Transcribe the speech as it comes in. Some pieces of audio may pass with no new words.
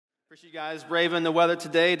Appreciate you guys braving the weather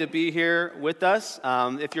today to be here with us.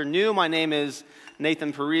 If you're new, my name is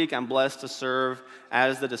Nathan Parikh. I'm blessed to serve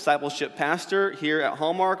as the discipleship pastor here at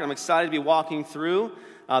Hallmark. I'm excited to be walking through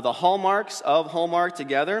the hallmarks of Hallmark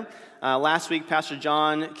together. Last week, Pastor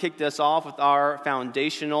John kicked us off with our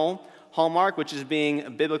foundational hallmark, which is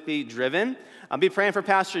being biblically driven. I'll be praying for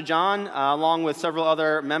Pastor John, along with several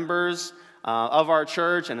other members of our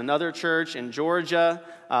church and another church in Georgia.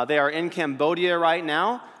 They are in Cambodia right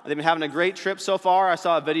now. They've been having a great trip so far. I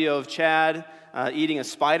saw a video of Chad eating a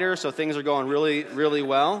spider, so things are going really, really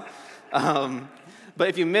well. But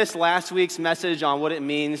if you missed last week's message on what it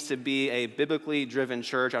means to be a biblically driven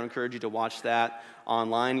church, I encourage you to watch that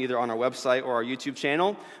online, either on our website or our YouTube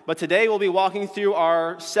channel. But today we'll be walking through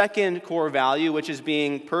our second core value, which is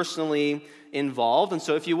being personally involved. And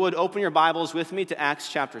so if you would, open your Bibles with me to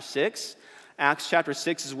Acts chapter 6. Acts chapter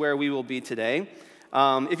 6 is where we will be today.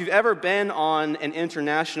 If you've ever been on an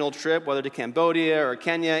international trip, whether to Cambodia or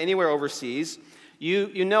Kenya, anywhere overseas,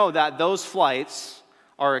 you know that those flights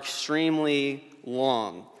are extremely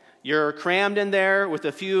long. You're crammed in there with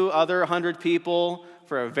a few other 100 people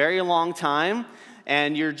for a very long time,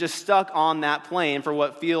 and you're just stuck on that plane for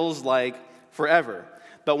what feels like forever.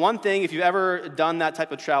 But one thing, if you've ever done that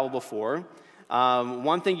type of travel before,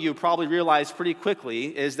 one thing you probably realize pretty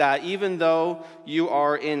quickly is that even though you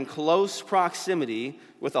are in close proximity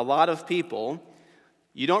with a lot of people,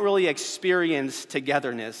 you don't really experience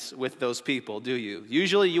togetherness with those people, do you?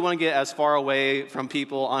 Usually you want to get as far away from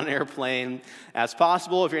people on an airplane as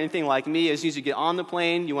possible. If you're anything like me, as soon as you get on the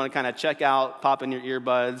plane, you want to kind of check out, pop in your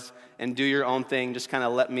earbuds, and do your own thing, just kind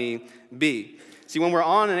of let me be. See, when we're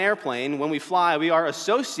on an airplane, when we fly, we are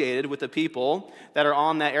associated with the people that are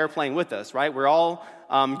on that airplane with us, right? We're all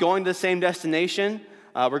going to the same destination.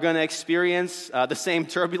 We're going to experience the same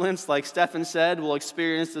turbulence, like Stephen said. We'll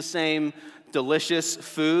experience the same delicious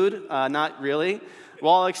food, not really.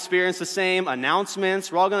 We'll all experience the same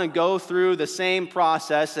announcements. We're all going to go through the same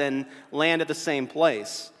process and land at the same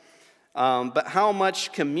place. But how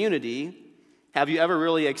much community have you ever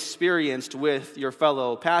really experienced with your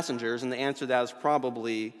fellow passengers? And the answer to that is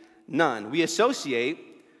probably none. We associate,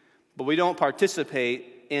 but we don't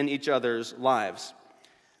participate in each other's lives,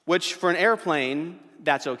 which for an airplane,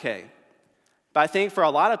 that's okay. But I think for a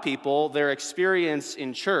lot of people, their experience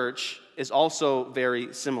in church is also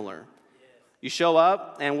very similar. You show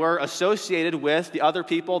up, and we're associated with the other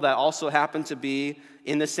people that also happen to be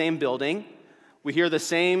in the same building. We hear the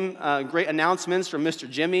same great announcements from Mr.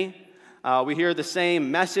 Jimmy. We hear the same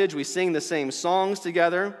message. We sing the same songs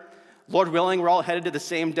together. Lord willing, we're all headed to the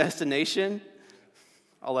same destination.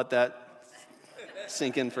 I'll let that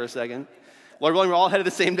sink in for a second. Lord willing, we're all headed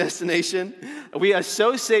to the same destination. We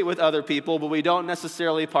associate with other people, but we don't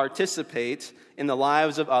necessarily participate in the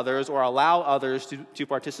lives of others or allow others to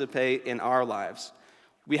participate in our lives.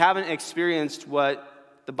 We haven't experienced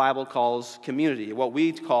what the Bible calls community, what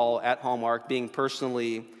we call at Hallmark being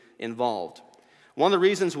personally involved. One of the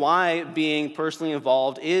reasons why being personally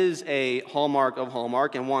involved is a hallmark of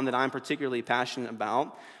Hallmark, and one that I'm particularly passionate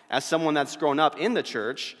about as someone that's grown up in the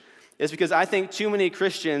church, is because I think too many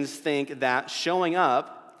Christians think that showing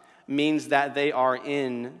up means that they are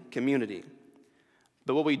in community.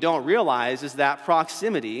 But what we don't realize is that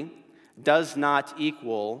proximity does not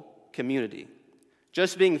equal community.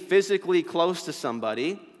 Just being physically close to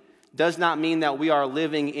somebody does not mean that we are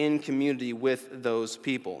living in community with those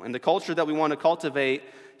people. And the culture that we want to cultivate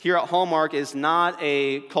here at Hallmark is not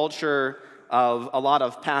a culture of a lot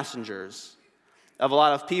of passengers, of a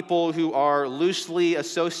lot of people who are loosely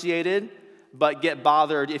associated but get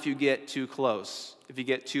bothered if you get too close. If you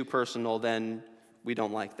get too personal, then we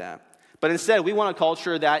don't like that. But instead, we want a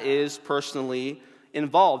culture that is personally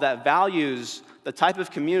involved, that values the type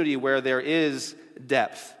of community where there is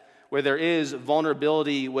depth, where there is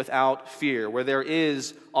vulnerability without fear, where there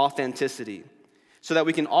is authenticity, so that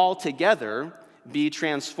we can all together be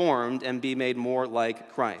transformed and be made more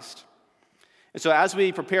like Christ. And so as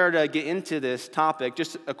we prepare to get into this topic,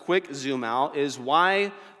 just a quick zoom out is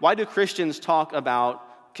why do Christians talk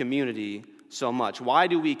about community so much? Why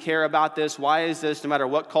do we care about this? Why is this, no matter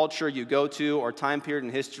what culture you go to or time period in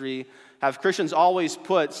history, have Christians always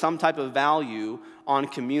put some type of value on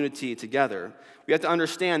community together? We have to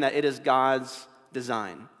understand that it is God's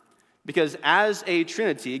design. Because as a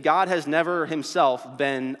Trinity, God has never himself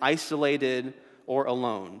been isolated or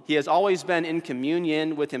alone. He has always been in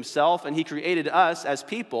communion with himself, and he created us as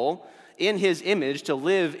people in his image to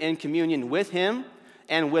live in communion with him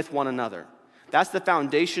and with one another. That's the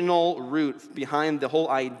foundational root behind the whole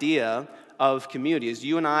idea of community. As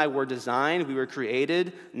you and I were designed, we were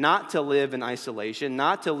created not to live in isolation,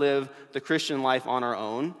 not to live the Christian life on our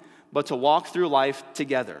own, but to walk through life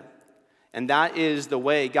together. And that is the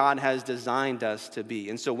way God has designed us to be.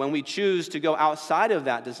 And so when we choose to go outside of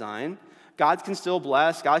that design, God can still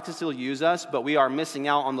bless, God can still use us, but we are missing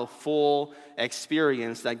out on the full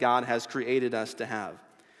experience that God has created us to have.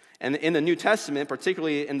 And in the New Testament,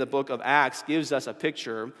 particularly in the book of Acts, gives us a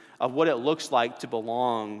picture of what it looks like to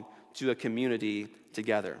belong to a community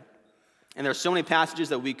together. And there's so many passages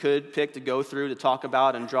that we could pick to go through to talk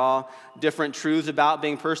about and draw different truths about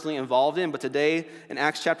being personally involved in. But today, in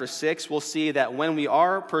Acts chapter 6, we'll see that when we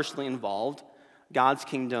are personally involved, God's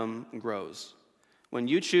kingdom grows. When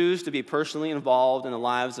you choose to be personally involved in the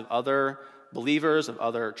lives of other believers, of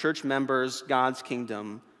other church members, God's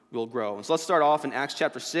kingdom will grow. And so let's start off in Acts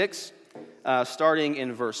chapter 6, starting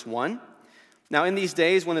in verse 1. Now in these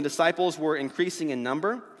days, when the disciples were increasing in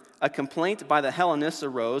number, a complaint by the Hellenists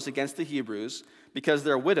arose against the Hebrews because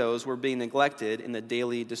their widows were being neglected in the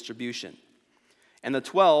daily distribution. And the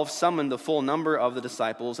 12 summoned the full number of the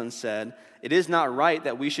disciples and said, "It is not right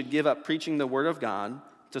that we should give up preaching the word of God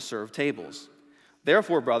to serve tables.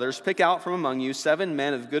 Therefore, brothers, pick out from among you 7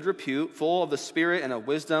 men of good repute, full of the Spirit and of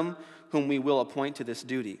wisdom, whom we will appoint to this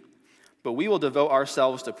duty. But we will devote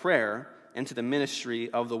ourselves to prayer and to the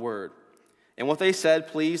ministry of the word." And what they said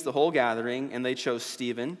pleased the whole gathering, and they chose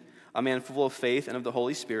Stephen, a man full of faith and of the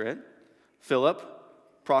Holy Spirit, Philip,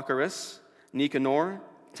 Prochorus, Nicanor,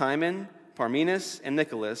 Timon, Parmenas, and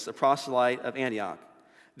Nicholas, a proselyte of Antioch.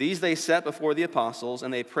 These they set before the apostles,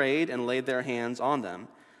 and they prayed and laid their hands on them.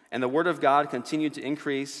 And the word of God continued to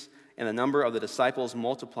increase, and the number of the disciples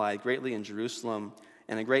multiplied greatly in Jerusalem,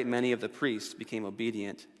 and a great many of the priests became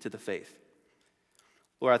obedient to the faith.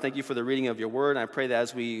 Lord, I thank you for the reading of your word, and I pray that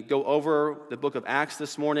as we go over the book of Acts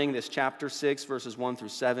this morning, this chapter 6, verses 1 through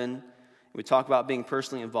 7, and we talk about being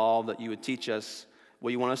personally involved, that you would teach us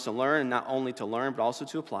what you want us to learn, and not only to learn, but also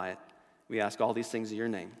to apply it. We ask all these things in your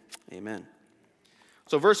name. Amen.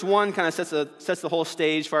 So verse 1 kind of sets the whole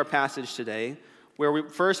stage for our passage today, where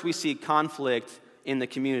first we see conflict in the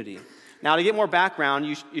community. Now, to get more background,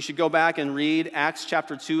 you should go back and read Acts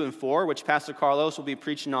chapter 2 and 4, which Pastor Carlos will be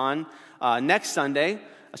preaching on next Sunday.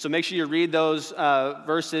 So make sure you read those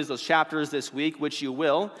verses, those chapters this week, which you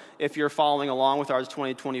will. If you're following along with our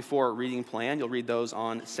 2024 reading plan, you'll read those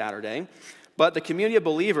on Saturday. But the community of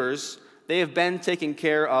believers, they have been taking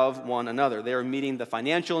care of one another. They are meeting the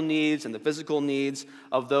financial needs and the physical needs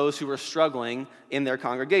of those who are struggling in their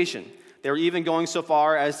congregation. They were even going so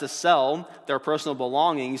far as to sell their personal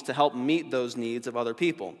belongings to help meet those needs of other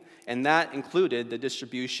people. And that included the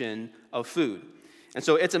distribution of food. And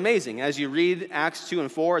so it's amazing. As you read Acts 2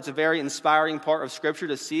 and 4, it's a very inspiring part of Scripture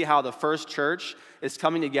to see how the first church is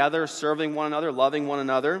coming together, serving one another, loving one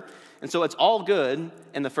another. And so it's all good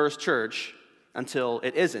in the first church until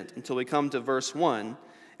it isn't, until we come to verse 1,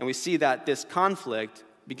 and we see that this conflict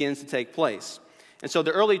begins to take place. And so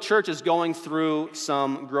the early church is going through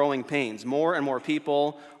some growing pains. More and more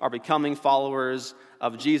people are becoming followers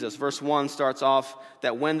of Jesus. Verse 1 starts off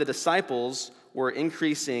that when the disciples were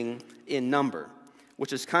increasing in number,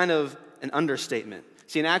 which is kind of an understatement.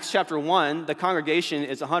 See, in Acts chapter 1, the congregation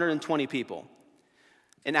is 120 people.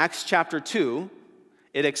 In Acts chapter 2,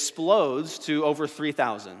 it explodes to over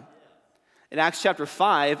 3,000. In Acts chapter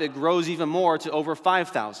 5, it grows even more to over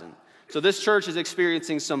 5,000. So this church is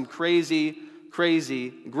experiencing some crazy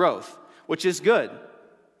growth, which is good.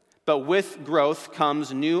 But with growth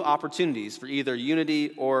comes new opportunities for either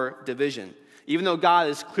unity or division. Even though God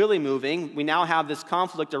is clearly moving, we now have this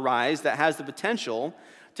conflict arise that has the potential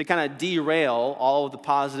to kind of derail all of the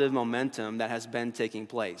positive momentum that has been taking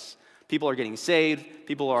place. People are getting saved,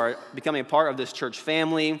 people are becoming a part of this church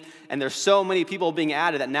family, and there's so many people being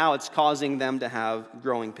added that now it's causing them to have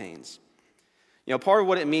growing pains. You know, part of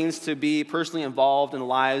what it means to be personally involved in the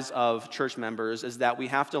lives of church members is that we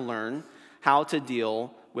have to learn how to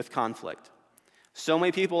deal with conflict. So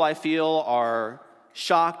many people, I feel, are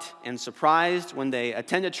shocked and surprised when they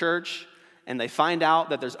attend a church and they find out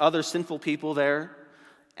that there's other sinful people there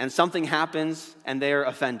and something happens and they're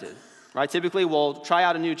offended, right? Typically, we'll try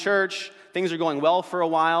out a new church, things are going well for a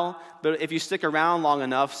while, but if you stick around long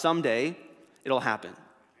enough, someday it'll happen.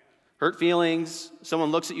 Hurt feelings,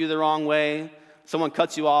 someone looks at you the wrong way, someone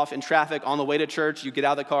cuts you off in traffic on the way to church, you get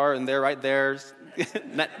out of the car and they're right there,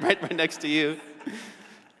 right next to you.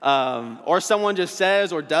 Or someone just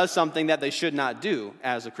says or does something that they should not do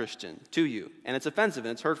as a Christian to you, and it's offensive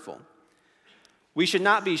and it's hurtful. We should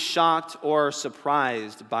not be shocked or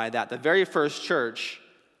surprised by that. The very first church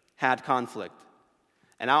had conflict.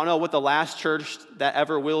 And I don't know what the last church that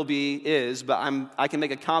ever will be is, but I can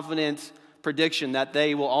make a confident prediction that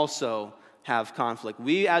they will also have conflict.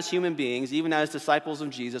 We as human beings, even as disciples of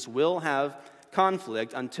Jesus, will have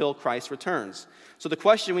conflict until Christ returns. So the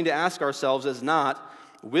question we need to ask ourselves is not,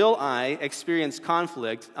 will I experience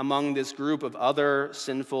conflict among this group of other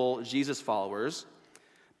sinful Jesus followers?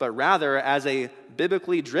 But rather, as a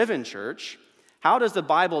biblically driven church, how does the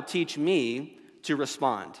Bible teach me to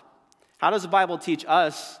respond? How does the Bible teach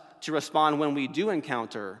us to respond when we do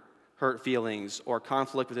encounter hurt feelings or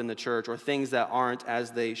conflict within the church or things that aren't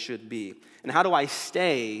as they should be? And how do I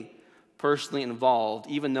stay personally involved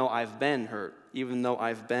even though I've been hurt, even though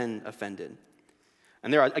I've been offended?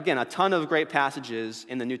 And there are, again, a ton of great passages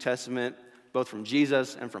in the New Testament, both from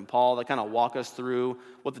Jesus and from Paul, that kind of walk us through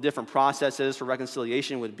what the different processes for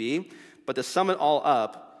reconciliation would be. But to sum it all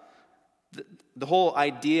up, the whole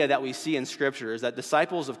idea that we see in Scripture is that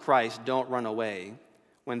disciples of Christ don't run away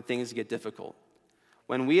when things get difficult.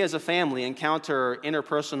 When we as a family encounter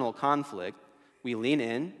interpersonal conflict, we lean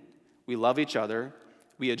in, we love each other,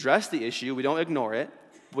 we address the issue, we don't ignore it,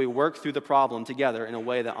 we work through the problem together in a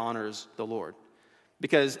way that honors the Lord.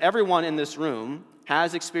 Because everyone in this room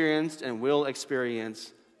has experienced and will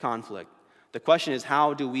experience conflict. The question is,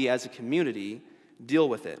 how do we as a community deal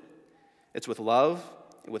with it? It's with love,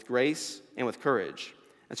 with grace, and with courage.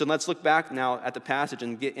 And so let's look back now at the passage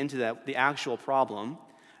and get into the actual problem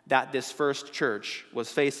that this first church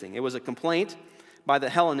was facing. It was a complaint by the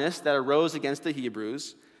Hellenists that arose against the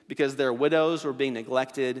Hebrews because their widows were being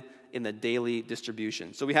neglected in the daily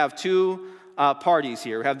distribution. So we have two parties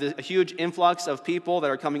here. We have a huge influx of people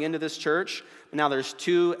that are coming into this church. Now there's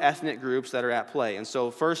two ethnic groups that are at play. And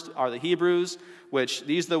so first are the Hebrews, which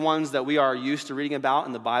these are the ones that we are used to reading about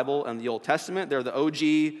in the Bible and the Old Testament. They're the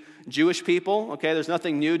OG Jewish people. Okay, there's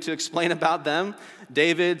nothing new to explain about them.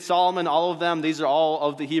 David, Solomon, all of them, these are all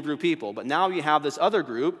of the Hebrew people. But now you have this other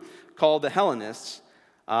group called the Hellenists.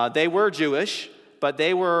 They were Jewish, but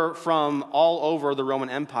they were from all over the Roman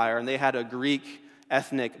Empire, and they had a Greek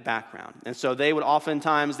ethnic background. And so they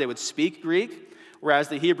would speak Greek, whereas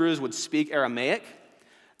the Hebrews would speak Aramaic.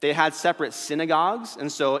 They had separate synagogues,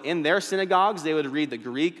 and so in their synagogues, they would read the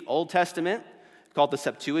Greek Old Testament, called the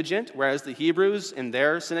Septuagint, whereas the Hebrews, in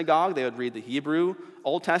their synagogue, they would read the Hebrew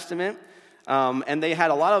Old Testament. And they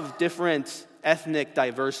had a lot of different ethnic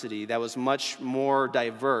diversity that was much more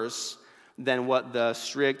diverse than what the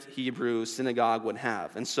strict Hebrew synagogue would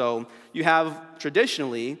have. And so you have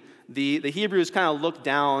traditionally, the Hebrews kind of looked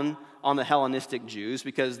down on the Hellenistic Jews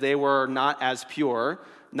because they were not as pure,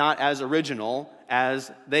 not as original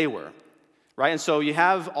as they were. Right? And so you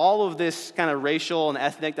have all of this kind of racial and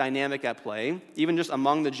ethnic dynamic at play, even just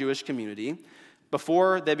among the Jewish community,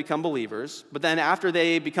 before they become believers. But then after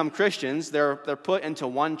they become Christians, they're put into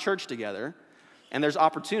one church together, and there's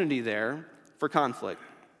opportunity there for conflict.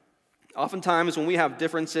 Oftentimes when we have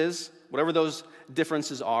differences, whatever those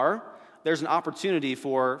differences are, there's an opportunity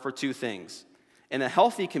for two things. In a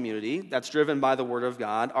healthy community that's driven by the Word of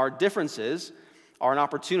God, our differences are an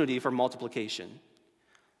opportunity for multiplication.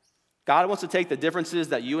 God wants to take the differences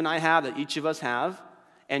that you and I have, that each of us have,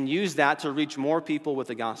 and use that to reach more people with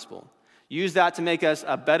the gospel. Use that to make us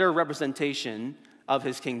a better representation of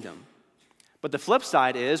His kingdom. But the flip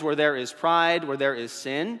side is, where there is pride, where there is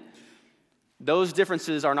sin, those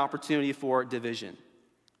differences are an opportunity for division.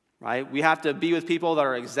 Right? We have to be with people that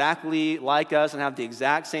are exactly like us and have the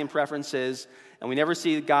exact same preferences, and we never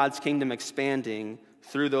see God's kingdom expanding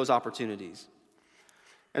through those opportunities.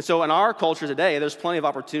 And so in our culture today, there's plenty of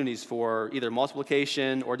opportunities for either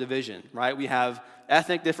multiplication or division, right? We have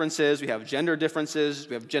ethnic differences, we have gender differences,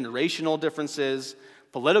 we have generational differences,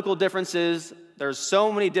 political differences. There's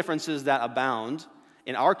so many differences that abound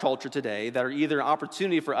in our culture today that are either an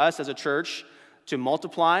opportunity for us as a church to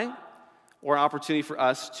multiply or an opportunity for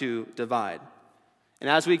us to divide. And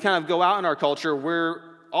as we kind of go out in our culture, we're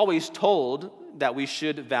always told that we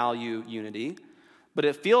should value unity. But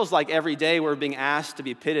it feels like every day we're being asked to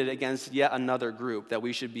be pitted against yet another group that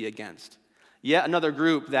we should be against. Yet another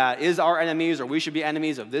group that is our enemies, or we should be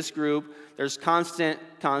enemies of this group. There's constant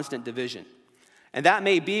division. And that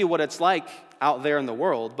may be what it's like out there in the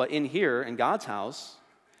world, but in here, in God's house,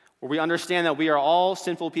 where we understand that we are all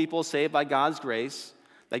sinful people saved by God's grace,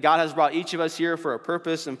 that God has brought each of us here for a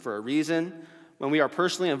purpose and for a reason. When we are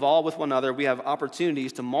personally involved with one another, we have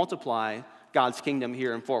opportunities to multiply God's kingdom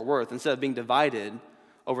here in Fort Worth instead of being divided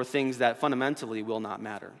over things that fundamentally will not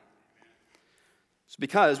matter. It's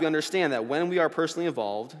because we understand that when we are personally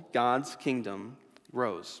involved, God's kingdom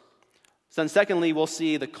grows. So then secondly, we'll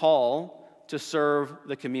see the call to serve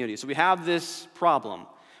the community. So we have this problem.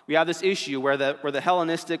 We have this issue where the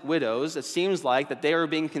Hellenistic widows, it seems like that they are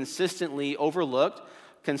being consistently overlooked,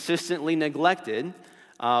 consistently neglected,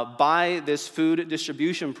 by this food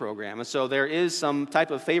distribution program. And so there is some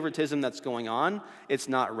type of favoritism that's going on. It's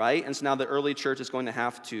not right. And so now the early church is going to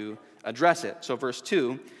have to address it. So verse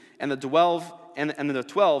 2, and the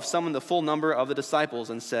 12 summoned the full number of the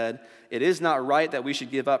disciples and said, "It is not right that we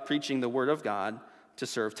should give up preaching the word of God to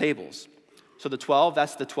serve tables." So the 12,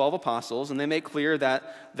 that's the 12 apostles, and they make clear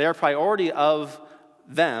that their priority of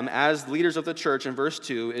them as leaders of the church in verse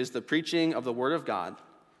 2 is the preaching of the word of God,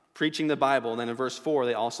 preaching the Bible. And then in verse 4,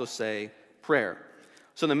 they also say prayer.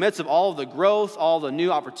 So in the midst of all of the growth, all the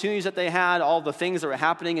new opportunities that they had, all the things that were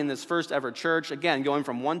happening in this first ever church, again, going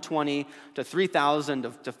from 120 to 3,000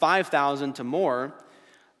 to 5,000 to more,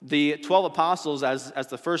 the 12 apostles, as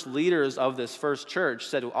the first leaders of this first church,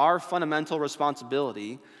 said our fundamental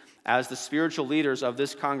responsibility as the spiritual leaders of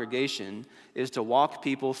this congregation is to walk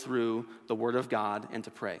people through the Word of God and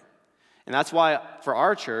to pray. And that's why for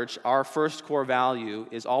our church, our first core value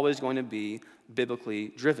is always going to be biblically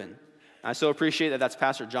driven. I so appreciate that that's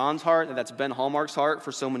Pastor John's heart, and that's Ben Hallmark's heart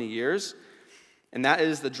for so many years. And that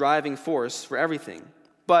is the driving force for everything.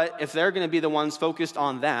 But if they're going to be the ones focused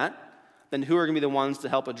on that, then who are going to be the ones to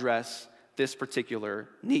help address this particular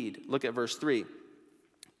need? Look at verse 3.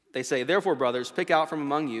 They say, "Therefore, brothers, pick out from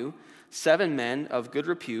among you 7 men of good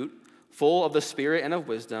repute, full of the Spirit and of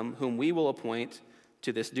wisdom, whom we will appoint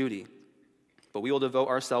to this duty. But we will devote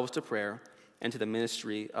ourselves to prayer and to the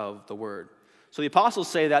ministry of the word." So the apostles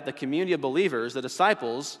say that the community of believers, the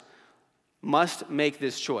disciples, must make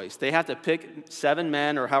this choice. They have to pick 7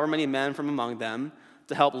 men or however many men from among them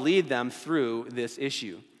to help lead them through this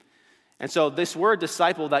issue. And so this word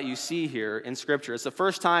disciple that you see here in Scripture, it's the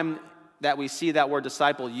first time that we see that word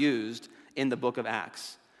disciple used in the book of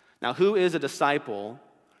Acts. Now, who is a disciple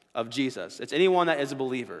of Jesus? It's anyone that is a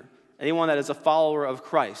believer, anyone that is a follower of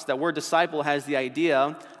Christ. That word disciple has the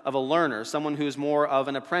idea of a learner, someone who's more of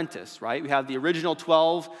an apprentice, right? We have the original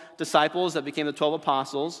 12 disciples that became the 12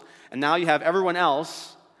 apostles, and now you have everyone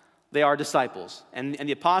else, they are disciples. And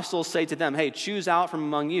the apostles say to them, hey, choose out from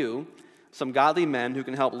among you some godly men who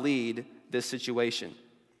can help lead this situation.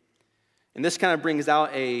 And this kind of brings out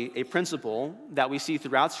a principle that we see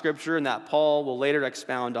throughout Scripture and that Paul will later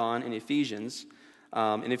expound on in Ephesians.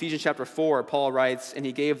 In Ephesians chapter 4, Paul writes, "And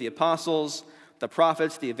he gave the apostles, the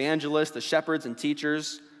prophets, the evangelists, the shepherds, and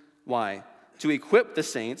teachers." Why? "To equip the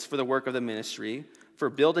saints for the work of the ministry, for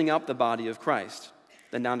building up the body of Christ."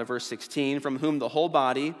 Then down to verse 16, "From whom the whole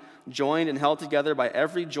body, joined and held together by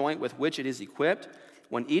every joint with which it is equipped,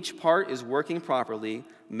 when each part is working properly,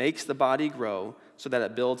 makes the body grow so that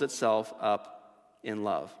it builds itself up in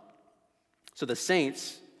love." So the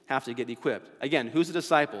saints have to get equipped. Again, who's a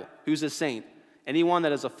disciple? Who's a saint? Anyone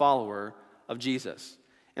that is a follower of Jesus.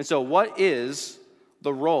 And so what is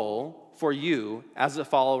the role for you as a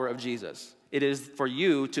follower of Jesus? It is for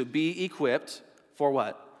you to be equipped for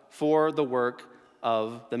what? For the work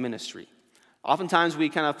of the ministry. Oftentimes we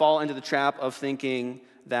kind of fall into the trap of thinking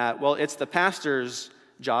that, well, it's the pastor's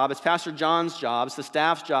job, it's Pastor John's job, it's the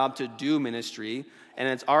staff's job to do ministry, and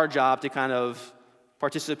it's our job to kind of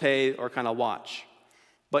participate or kind of watch.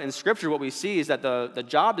 But in Scripture, what we see is that the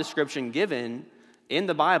job description given in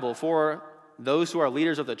the Bible for those who are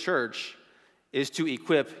leaders of the church is to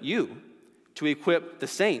equip you, to equip the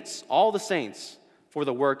saints, all the saints, for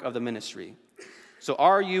the work of the ministry. So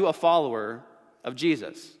are you a follower of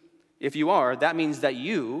Jesus? If you are, that means that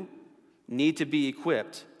you need to be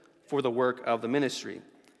equipped for the work of the ministry.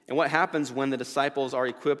 And what happens when the disciples are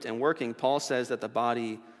equipped and working? Paul says that the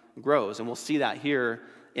body grows, and we'll see that here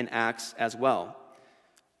in Acts as well.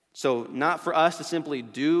 So not for us to simply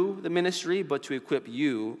do the ministry, but to equip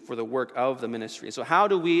you for the work of the ministry. So how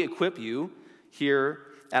do we equip you here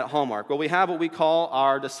at Hallmark? Well, we have what we call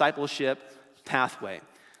our discipleship pathway.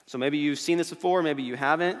 So maybe you've seen this before, maybe you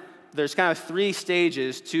haven't. There's kind of 3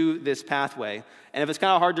 stages to this pathway. And if it's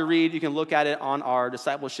kind of hard to read, you can look at it on our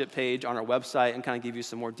discipleship page on our website and kind of give you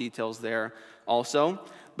some more details there also.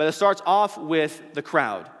 But it starts off with the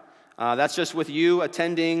crowd. That's just with you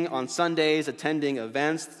attending on Sundays, attending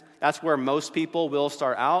events. That's where most people will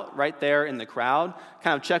start out, right there in the crowd,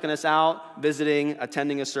 kind of checking us out, visiting,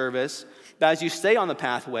 attending a service. But as you stay on the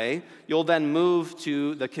pathway, you'll then move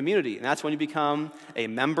to the community. And that's when you become a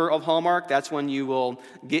member of Hallmark. That's when you will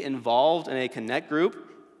get involved in a connect group.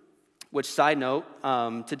 Which, side note,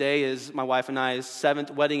 today is my wife and I's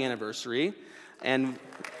 7th wedding anniversary. And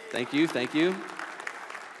thank you.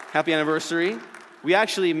 Happy anniversary. We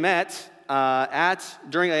actually met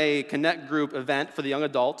during a Connect Group event for the young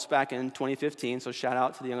adults back in 2015, so shout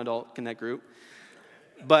out to the Young Adult Connect Group.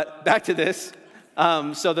 But back to this.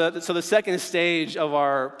 So the second stage of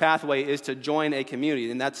our pathway is to join a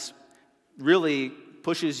community, and that's really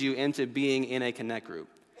pushes you into being in a connect group.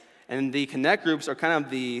 And the connect groups are kind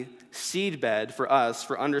of the seedbed for us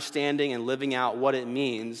for understanding and living out what it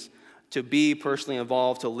means to be personally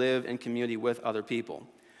involved, to live in community with other people.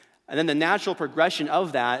 And then the natural progression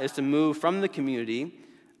of that is to move from the community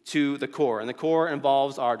to the core. And the core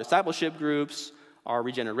involves our discipleship groups, our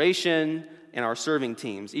regeneration, and our serving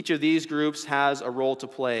teams. Each of these groups has a role to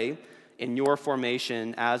play in your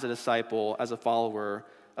formation as a disciple, as a follower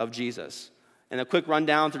of Jesus. And a quick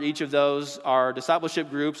rundown through each of those are discipleship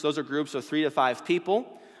groups. Those are groups of 3 to 5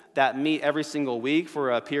 people that meet every single week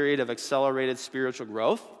for a period of accelerated spiritual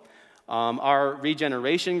growth. Our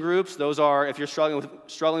regeneration groups, those are if you're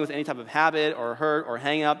struggling with any type of habit or hurt or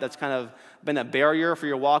hang up that's kind of been a barrier for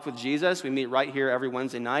your walk with Jesus. We meet right here every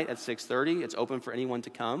Wednesday night at 6:30. It's open for anyone to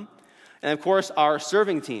come. And of course, our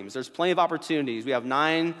serving teams. There's plenty of opportunities. We have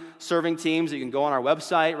 9 serving teams that you can go on our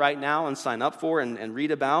website right now and sign up for and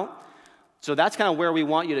read about. So that's kind of where we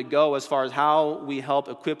want you to go as far as how we help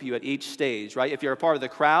equip you at each stage, right? If you're a part of the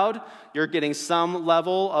crowd, you're getting some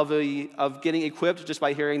level of getting equipped just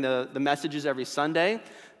by hearing the messages every Sunday.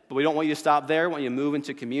 But we don't want you to stop there. We want you to move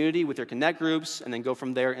into community with your connect groups and then go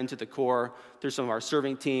from there into the core through some of our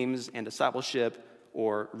serving teams and discipleship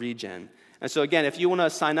or regen. And so again, if you want to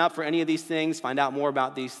sign up for any of these things, find out more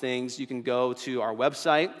about these things, you can go to our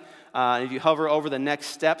website. If you hover over the next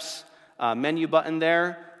steps menu button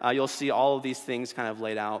there, you'll see all of these things kind of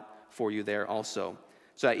laid out for you there also.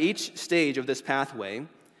 So at each stage of this pathway,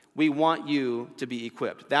 we want you to be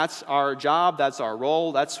equipped. That's our job. That's our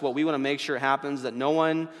role. That's what we want to make sure happens, that no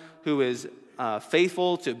one who is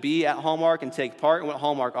faithful to be at Hallmark and take part in what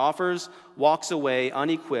Hallmark offers walks away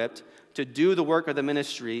unequipped to do the work of the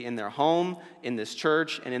ministry in their home, in this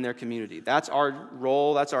church, and in their community. That's our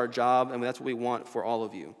role. That's our job, and that's what we want for all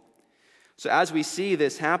of you. So as we see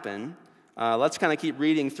this happen, let's kind of keep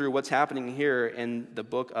reading through what's happening here in the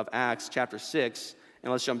book of Acts, chapter 6,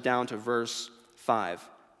 and let's jump down to verse 5.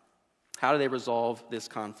 How do they resolve this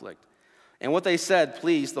conflict? And what they said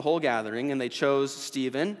pleased the whole gathering, and they chose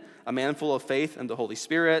Stephen, a man full of faith and the Holy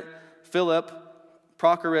Spirit, Philip,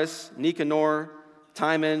 Prochorus, Nicanor,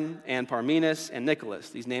 Timon, and Parmenas, and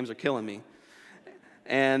Nicholas. These names are killing me.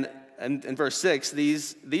 And in verse 6,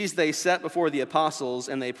 these they set before the apostles,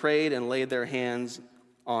 and they prayed and laid their hands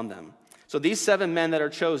on them. So these 7 men that are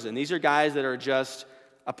chosen, these are guys that are just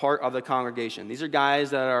a part of the congregation. These are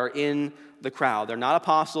guys that are in the crowd. They're not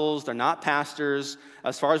apostles. They're not pastors.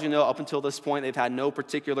 As far as we know, up until this point, they've had no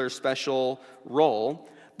particular special role,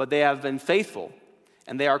 but they have been faithful,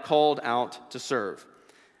 and they are called out to serve.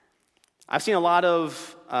 I've seen a lot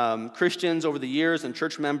of Christians over the years and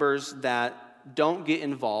church members that don't get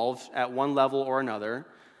involved at one level or another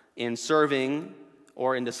in serving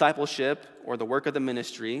or in discipleship or the work of the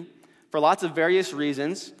ministry for lots of various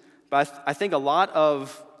reasons. But I think a lot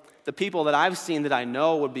of the people that I've seen that I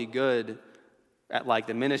know would be good at like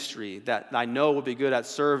the ministry, that I know would be good at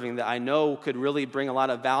serving, that I know could really bring a lot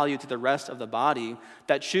of value to the rest of the body,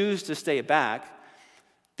 that choose to stay back,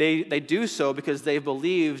 they do so because they've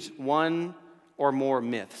believed one or more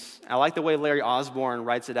myths. I like the way Larry Osborne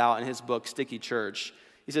writes it out in his book, Sticky Church.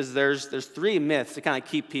 He says there's 3 myths to kind of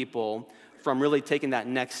keep people from really taking that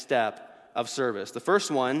next step of service. The first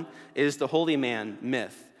one is the holy man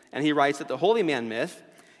myth. And he writes that the holy man myth,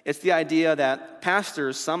 it's the idea that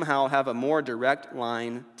pastors somehow have a more direct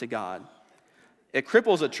line to God. It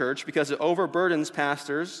cripples a church because it overburdens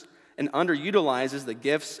pastors and underutilizes the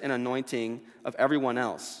gifts and anointing of everyone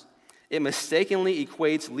else. It mistakenly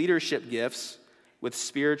equates leadership gifts with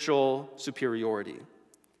spiritual superiority.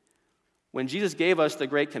 When Jesus gave us the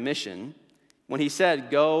Great Commission, when he said,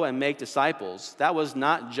 go and make disciples, that was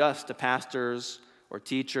not just to pastors or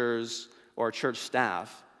teachers or church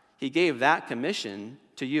staff. He gave that commission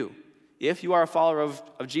to you. If you are a follower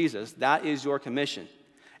of Jesus, that is your commission.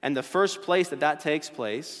 And the first place that takes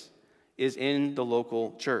place is in the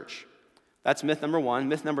local church. That's myth number 1.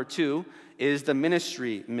 Myth number 2 is the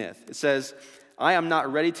ministry myth. It says, I am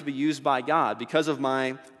not ready to be used by God because of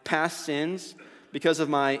my past sins, because of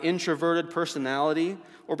my introverted personality,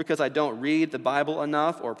 or because I don't read the Bible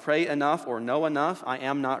enough or pray enough or know enough. I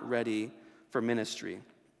am not ready for ministry.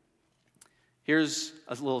 Here's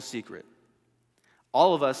a little secret.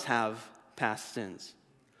 All of us have past sins.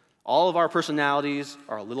 All of our personalities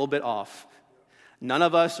are a little bit off. None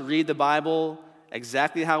of us read the Bible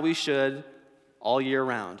exactly how we should all year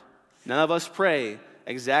round. None of us pray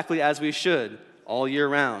exactly as we should all year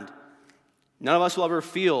round. None of us will ever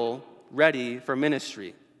feel ready for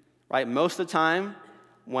ministry, right? Most of the time,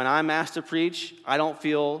 when I'm asked to preach, I don't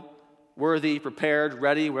feel worthy, prepared,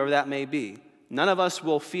 ready, wherever that may be. None of us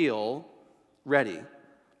will feel ready.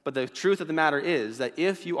 But the truth of the matter is that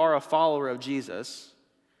if you are a follower of Jesus,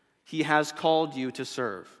 he has called you to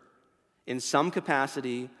serve in some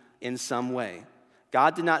capacity, in some way.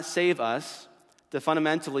 God did not save us to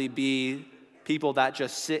fundamentally be people that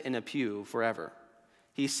just sit in a pew forever.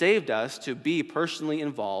 He saved us to be personally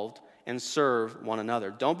involved and serve one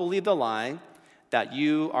another. Don't believe the lie that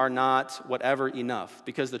you are not whatever enough,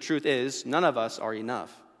 because the truth is none of us are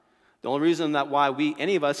enough. The only reason that why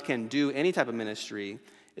any of us can do any type of ministry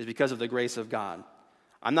is because of the grace of God.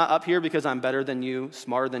 I'm not up here because I'm better than you,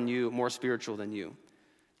 smarter than you, more spiritual than you,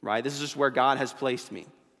 right? This is just where God has placed me.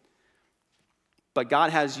 But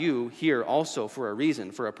God has you here also for a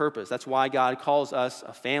reason, for a purpose. That's why God calls us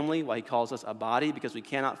a family, why he calls us a body, because we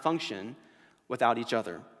cannot function without each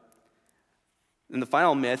other. And the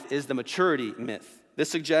final myth is the maturity myth. This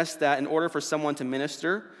suggests that in order for someone to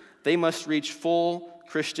minister, they must reach full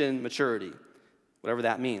Christian maturity, whatever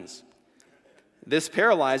that means. This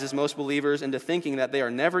paralyzes most believers into thinking that they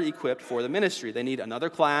are never equipped for the ministry. They need another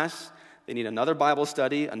class, they need another Bible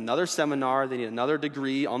study, another seminar, they need another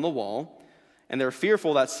degree on the wall. And they're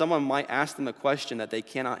fearful that someone might ask them a question that they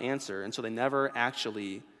cannot answer, and so they never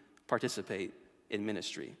actually participate in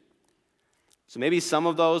ministry. So maybe some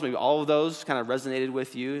of those, maybe all of those kind of resonated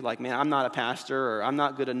with you, like, man, I'm not a pastor, or I'm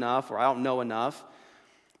not good enough, or I don't know enough.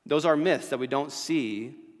 Those are myths that we don't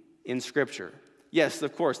see in Scripture. Yes,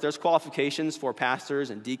 of course, there's qualifications for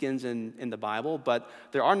pastors and deacons in the Bible, but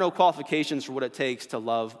there are no qualifications for what it takes to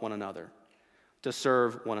love one another, to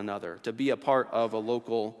serve one another, to be a part of a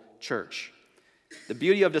local church. The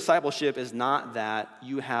beauty of discipleship is not that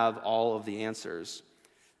you have all of the answers,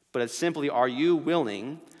 but it's simply, are you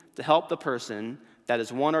willing to help the person that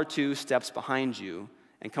is one or two steps behind you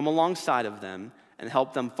and come alongside of them and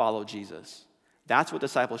help them follow Jesus? That's what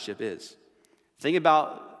discipleship is. Think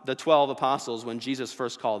about the 12 apostles when Jesus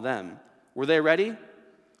first called them. Were they ready?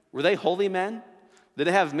 Were they holy men? Did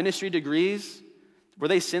they have ministry degrees? Were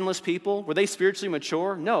they sinless people? Were they spiritually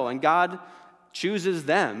mature? No, and God chooses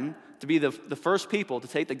them to be the first people to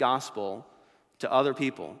take the gospel to other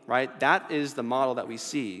people, right? That is the model that we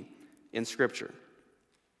see in Scripture.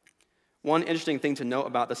 One interesting thing to note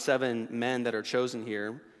about the 7 men that are chosen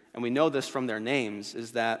here, and we know this from their names,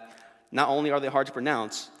 is that not only are they hard to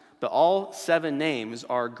pronounce, but all 7 names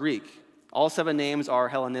are Greek. All 7 names are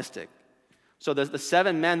Hellenistic. So the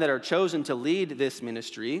 7 men that are chosen to lead this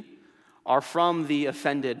ministry are from the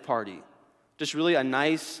offended party. Just really a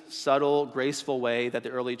nice, subtle, graceful way that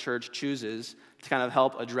the early church chooses to kind of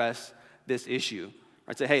help address this issue.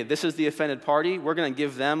 Right? Say, hey, this is the offended party. We're going to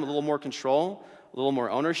give them a little more control, a little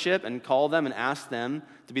more ownership, and call them and ask them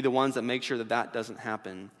to be the ones that make sure that that doesn't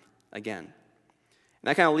happen again. And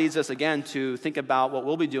that kind of leads us again to think about what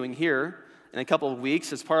we'll be doing here in a couple of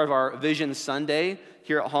weeks. As part of our Vision Sunday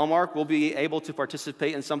here at Hallmark, we'll be able to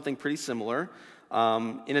participate in something pretty similar.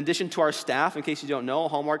 In addition to our staff, in case you don't know,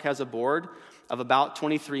 Hallmark has a board of about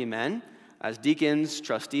 23 men as deacons,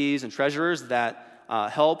 trustees, and treasurers that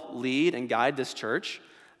help lead and guide this church.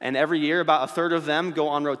 And every year, about a third of them go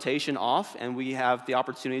on rotation off, and we have the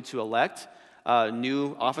opportunity to elect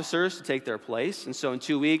new officers to take their place. And so in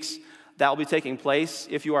 2 weeks, that will be taking place.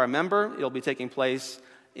 If you are a member, it'll be taking place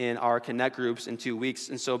in our Connect groups in 2 weeks.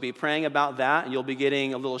 And so be praying about that, and you'll be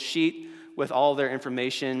getting a little sheet with all their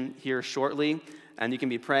information here shortly. And you can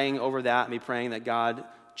be praying over that and be praying that God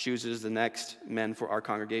chooses the next men for our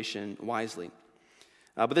congregation wisely.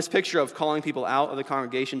 But this picture of calling people out of the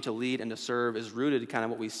congregation to lead and to serve is rooted in kind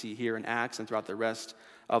of what we see here in Acts and throughout the rest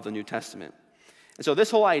of the New Testament. And so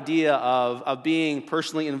this whole idea of being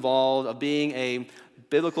personally involved, of being a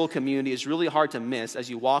biblical community is really hard to miss as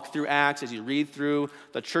you walk through Acts, as you read through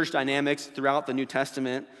the church dynamics throughout the New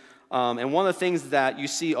Testament. And one of the things that you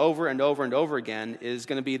see over and over and over again is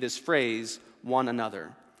going to be this phrase, one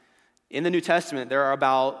another. In the New Testament, there are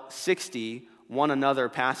about 60 one another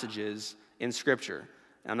passages in Scripture.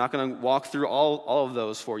 And I'm not going to walk through all of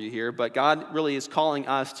those for you here, but God really is calling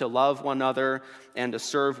us to love one another and to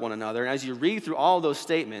serve one another. And as you read through all of those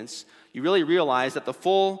statements, you really realize that the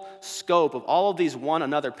full scope of all of these one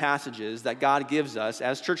another passages that God gives us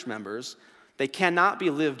as church members, they cannot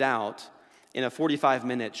be lived out in a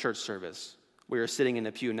 45-minute church service where you're sitting in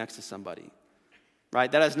a pew next to somebody. Right?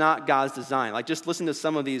 That is not God's design. Like, just listen to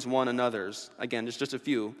some of these one another's. Again, just a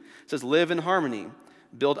few. It says, live in harmony,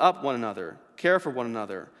 build up one another, care for one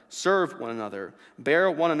another, serve one another, bear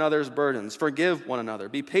one another's burdens, forgive one another,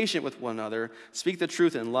 be patient with one another, speak the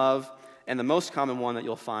truth in love, and the most common one that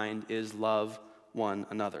you'll find is love one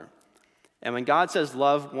another. And when God says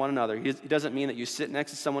love one another, he doesn't mean that you sit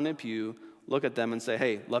next to someone in a pew, look at them and say,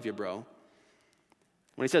 hey, love you, bro.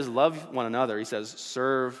 When he says love one another, he says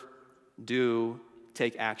serve, do,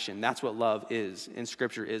 take action. That's what love is in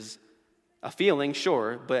Scripture, is a feeling,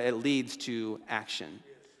 sure, but it leads to action.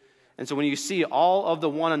 And so when you see all of the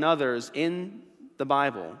one another's in the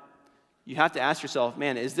Bible, you have to ask yourself,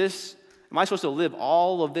 man, am I supposed to live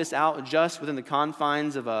all of this out just within the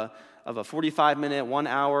confines of a 45-minute, 1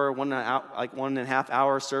 hour, 1.5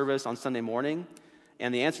 hour service on Sunday morning?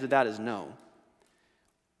 And the answer to that is no.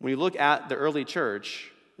 When you look at the early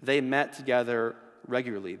church, they met together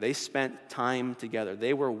regularly. They spent time together.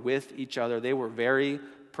 They were with each other. They were very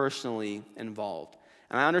personally involved.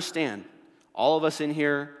 And I understand all of us in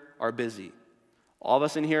here are busy. All of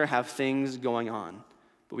us in here have things going on.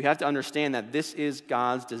 But we have to understand that this is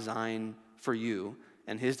God's design for you,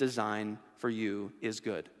 and his design for you is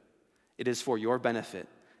good. It is for your benefit.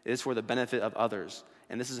 It is for the benefit of others.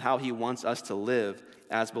 And this is how he wants us to live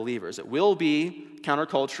as believers. It will be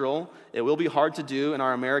countercultural. It will be hard to do in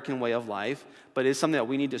our American way of life, but it is something that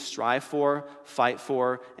we need to strive for, fight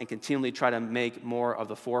for, and continually try to make more of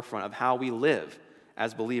the forefront of how we live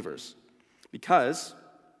as believers. Because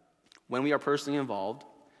when we are personally involved,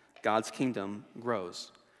 God's kingdom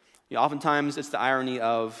grows. Oftentimes it's the irony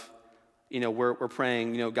of, we're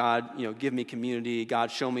praying, God, give me community.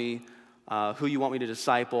 God, show me who you want me to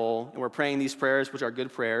disciple. And we're praying these prayers, which are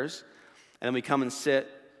good prayers. And then we come and sit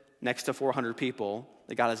next to 400 people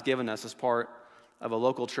that God has given us as part of a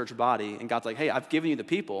local church body. And God's like, hey, I've given you the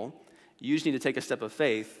people. You just need to take a step of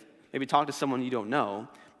faith. Maybe talk to someone you don't know.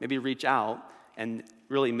 Maybe reach out and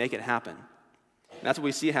really make it happen. And that's what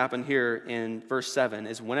we see happen here in verse 7,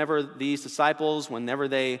 is whenever these disciples, whenever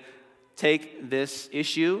they take this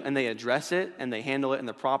issue and they address it and they handle it in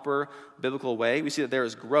the proper biblical way, we see that there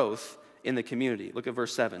is growth in the community. Look at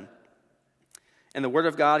verse 7. And the word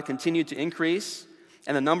of God continued to increase,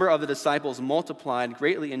 and the number of the disciples multiplied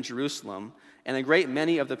greatly in Jerusalem, and a great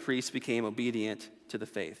many of the priests became obedient to the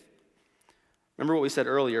faith. Remember what we said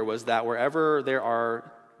earlier was that wherever there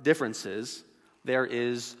are differences, there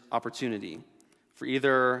is opportunity for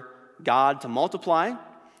either God to multiply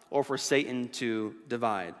or for Satan to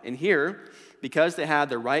divide. And here, because they had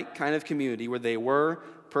the right kind of community where they were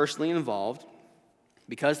personally involved,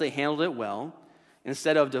 because they handled it well,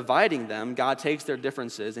 instead of dividing them, God takes their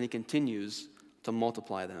differences and he continues to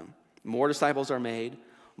multiply them. More disciples are made,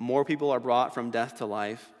 more people are brought from death to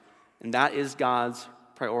life, and that is God's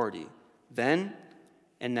priority, then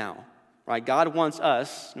and now. Right? God wants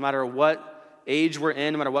us, no matter what age we're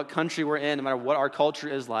in, no matter what country we're in, no matter what our culture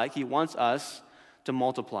is like, he wants us to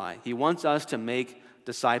multiply. He wants us to make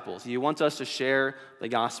disciples. He wants us to share the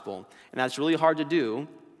gospel. And that's really hard to do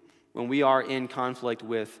when we are in conflict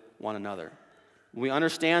with one another. When we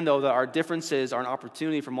understand, though, that our differences are an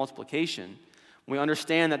opportunity for multiplication, when we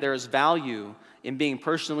understand that there is value in being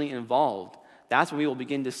personally involved, that's when we will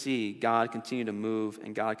begin to see God continue to move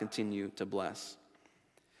and God continue to bless.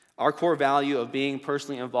 Our core value of being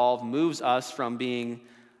personally involved moves us from being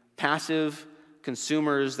passive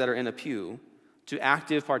consumers that are in a pew to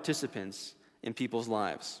active participants in people's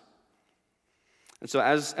lives. And so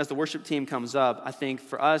as the worship team comes up, I think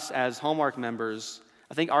for us as Hallmark members,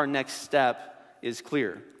 I think our next step is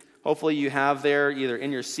clear. Hopefully you have there, either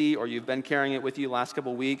in your seat or you've been carrying it with you the last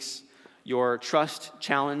couple weeks, your Trust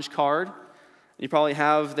Challenge card. You probably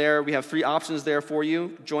have there, we have 3 options there for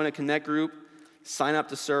you. Join a connect group, sign up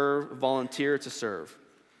to serve, volunteer to serve.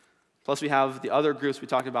 Plus we have the other groups we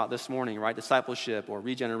talked about this morning, right? Discipleship or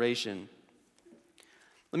regeneration.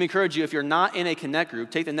 Let me encourage you, if you're not in a connect group,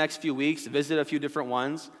 take the next few weeks, visit a few different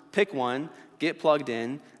ones, pick one, get plugged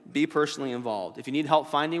in, be personally involved. If you need help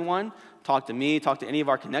finding one, talk to me, talk to any of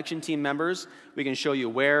our connection team members. We can show you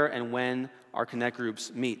where and when our connect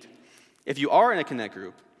groups meet. If you are in a connect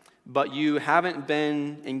group, but you haven't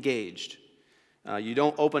been engaged, you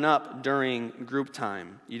don't open up during group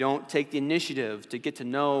time, you don't take the initiative to get to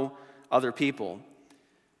know other people,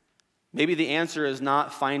 maybe the answer is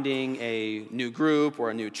not finding a new group or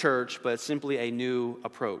a new church, but simply a new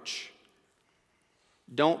approach.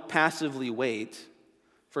 Don't passively wait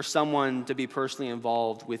for someone to be personally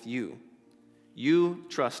involved with you. You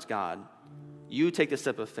trust God. You take the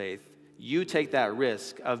step of faith. You take that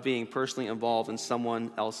risk of being personally involved in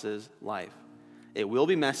someone else's life. It will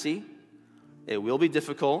be messy. It will be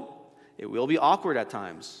difficult. It will be awkward at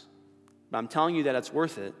times. But I'm telling you that it's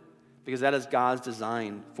worth it because that is God's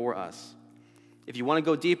design for us. If you want to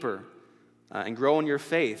go deeper and grow in your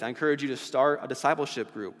faith, I encourage you to start a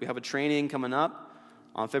discipleship group. We have a training coming up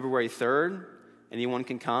on February 3rd. Anyone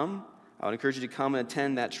can come. I would encourage you to come and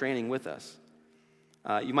attend that training with us.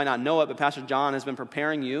 You might not know it, but Pastor John has been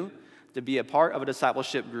preparing you to be a part of a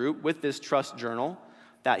discipleship group with this trust journal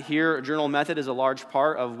That here journal method is a large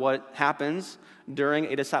part of what happens during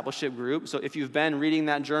a discipleship group. So if you've been reading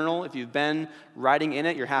that journal, if you've been writing in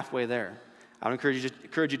it, you're halfway there. I would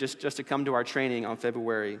encourage you just to come to our training on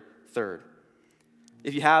February 3rd.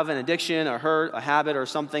 If you have an addiction, a hurt, a habit, or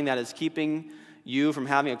something that is keeping you from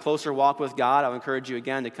having a closer walk with God, I would encourage you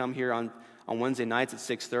again to come here on Wednesday nights at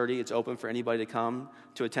 6:30. It's open for anybody to come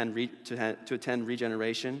to attend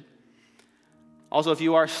regeneration. Also, if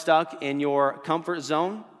you are stuck in your comfort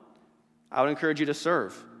zone, I would encourage you to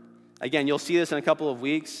serve. Again, you'll see this in a couple of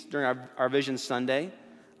weeks during our Vision Sunday.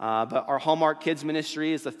 But our Hallmark Kids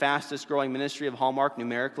Ministry is the fastest growing ministry of Hallmark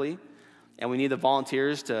numerically, and we need the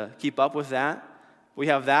volunteers to keep up with that. We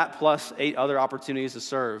have that plus 8 other opportunities to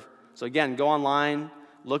serve. So again, go online,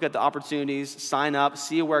 look at the opportunities, sign up,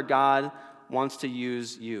 see where God wants to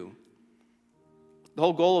use you. The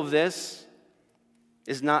whole goal of this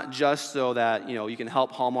is not just so that you can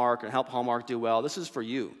help Hallmark and help Hallmark do well. This is for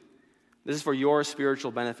you. This is for your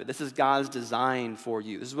spiritual benefit. This is God's design for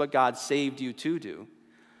you. This is what God saved you to do.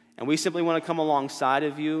 And we simply want to come alongside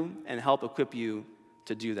of you and help equip you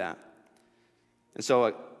to do that. And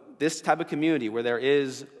so this type of community where there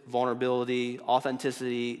is vulnerability,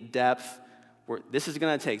 authenticity, depth, this is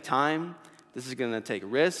going to take time. This is going to take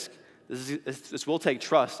risk. This will take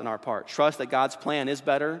trust on our part. Trust that God's plan is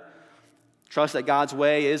better. Trust that God's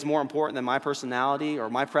way is more important than my personality or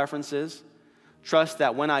my preferences. Trust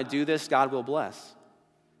that when I do this, God will bless.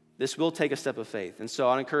 This will take a step of faith. And so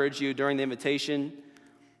I'd encourage you during the invitation,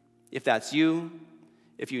 if that's you,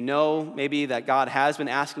 if you know maybe that God has been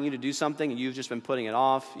asking you to do something and you've just been putting it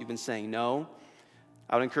off, you've been saying no,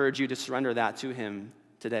 I would encourage you to surrender that to Him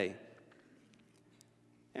today.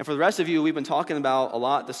 And for the rest of you, we've been talking about a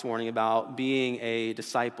lot this morning about being a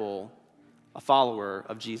disciple, a follower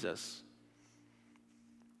of Jesus.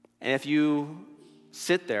 And if you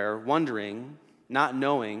sit there wondering, not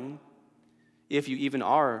knowing if you even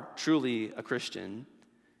are truly a Christian,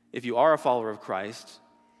 if you are a follower of Christ,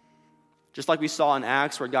 just like we saw in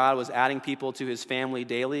Acts where God was adding people to His family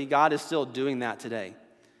daily, God is still doing that today.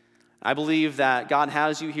 I believe that God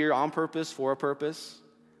has you here on purpose, for a purpose,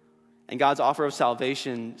 and God's offer of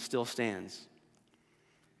salvation still stands.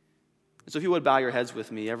 So if you would bow your heads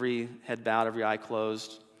with me, every head bowed, every eye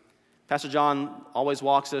closed. Pastor John always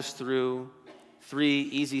walks us through 3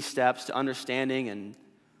 easy steps to understanding and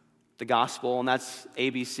the gospel, and that's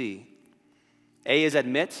ABC. A is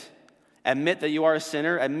admit. Admit that you are a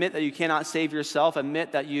sinner. Admit that you cannot save yourself.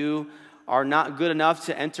 Admit that you are not good enough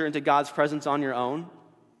to enter into God's presence on your own.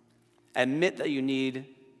 Admit that you need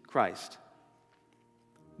Christ.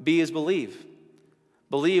 B is believe.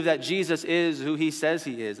 Believe that Jesus is who He says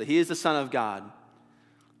He is, that He is the Son of God,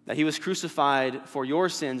 that He was crucified for your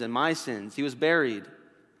sins and my sins. He was buried,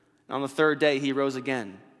 and on the 3rd day He rose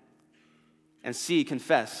again. And C,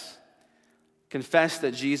 confess. Confess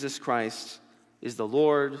that Jesus Christ is the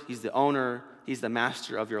Lord, He's the owner, He's the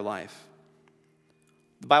master of your life.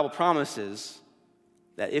 The Bible promises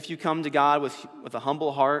that if you come to God with a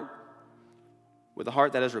humble heart, with a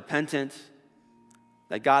heart that is repentant,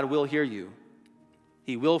 that God will hear you.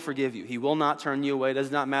 He will forgive you. He will not turn you away. It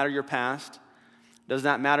does not matter your past. It does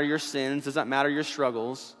not matter your sins. It does not matter your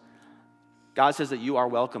struggles. God says that you are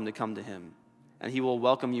welcome to come to Him, and He will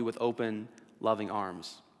welcome you with open, loving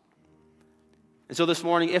arms. And so this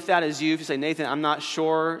morning, if that is you, if you say, Nathan, I'm not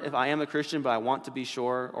sure if I am a Christian, but I want to be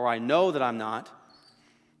sure, or I know that I'm not,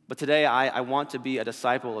 but today I want to be a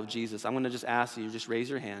disciple of Jesus, I'm going to just ask you, just raise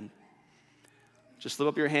your hand. Just slip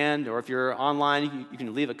up your hand, or if you're online, you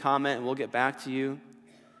can leave a comment and we'll get back to you.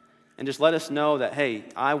 And just let us know that, hey,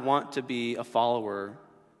 I want to be a follower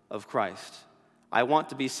of Christ. I want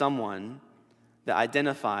to be someone that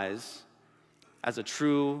identifies as a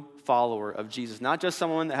true follower of Jesus. Not just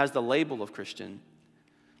someone that has the label of Christian,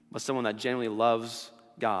 but someone that genuinely loves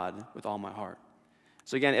God with all my heart.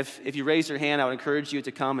 So again, if you raise your hand, I would encourage you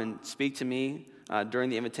to come and speak to me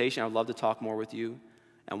during the invitation. I would love to talk more with you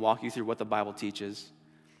and walk you through what the Bible teaches.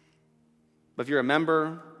 But if you're a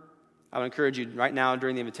member, I would encourage you right now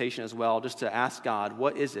during the invitation as well, just to ask God,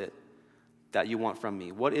 what is it that you want from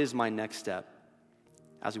me? What is my next step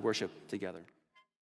as we worship together?